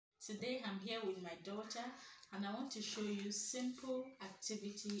Today I'm here with my daughter and I want to show you simple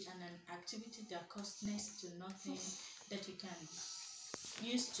activity and an activity that costs next to nothing that you can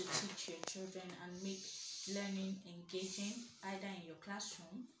use to teach your children and make learning engaging either in your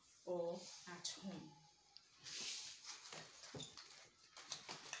classroom or at home.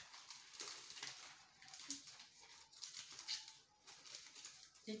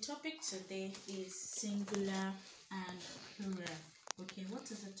 The topic today is singular and plural. Okay, what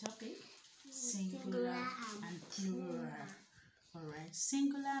is the topic? Singular and plural. Alright,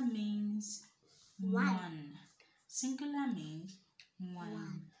 singular means one. Singular means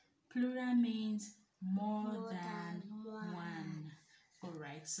one. Plural means more than one.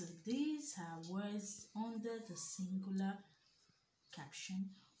 Alright, so these are words under the singular caption,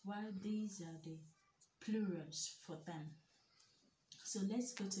 while these are the plurals for them. So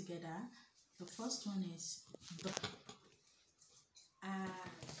let's go together. The first one is bag.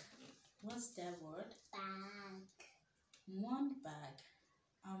 What's that word? Bag. One bag.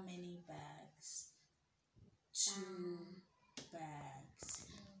 How many bags? Two bags.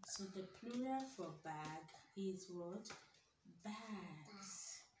 So the plural for bag is what?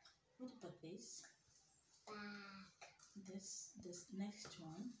 Bags. What about this? Bag. This next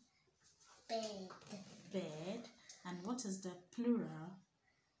one? Bed. Bed. And what is the plural?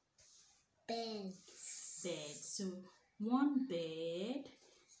 Beds. Bed. So one bed,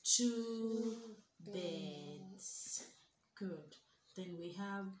 two beds. Good. Then we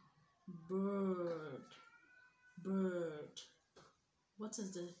have bird. Bird. What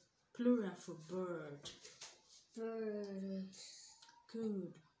is the plural for bird? Birds.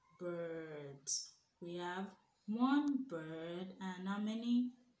 Good. Birds. We have one bird and how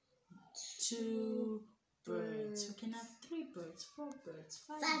many? Two birds. We can have 3 birds, 4 birds,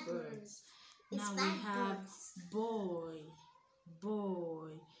 5 birds. Now we have boy.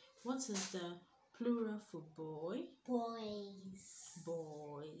 Boy. What is the plural for boy? Boys.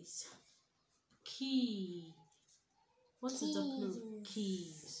 Boys. Key. What is the plural?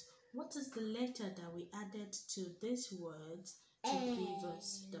 Keys. What is the letter that we added to these words to give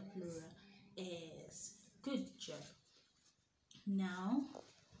us the plural? S. Good job. Now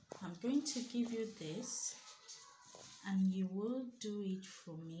I'm going to give you this and you will do it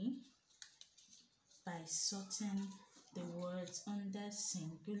for me by sorting the words under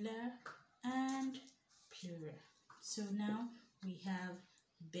singular and plural. So now we have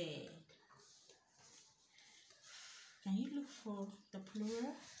bed. Can you look for the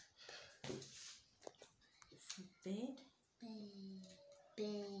plural for bed?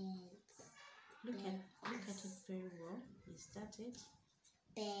 Bed. Look at it very well. Is that it?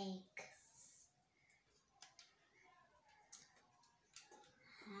 Bag.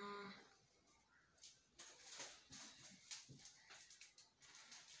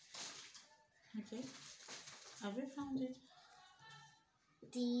 Okay. Have you found it?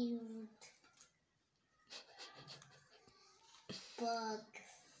 Dude. Bug.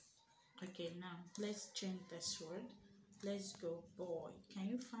 Okay, now let's change this word. Let's go boy. Can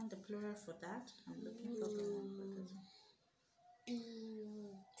you find the plural for that? I'm looking for the one for this.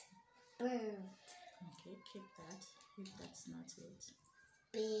 Bird. Okay, keep that if that's not it.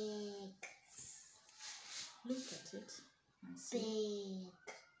 Big. Look at it and see. Big.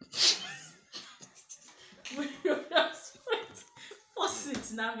 Pause it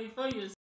now before you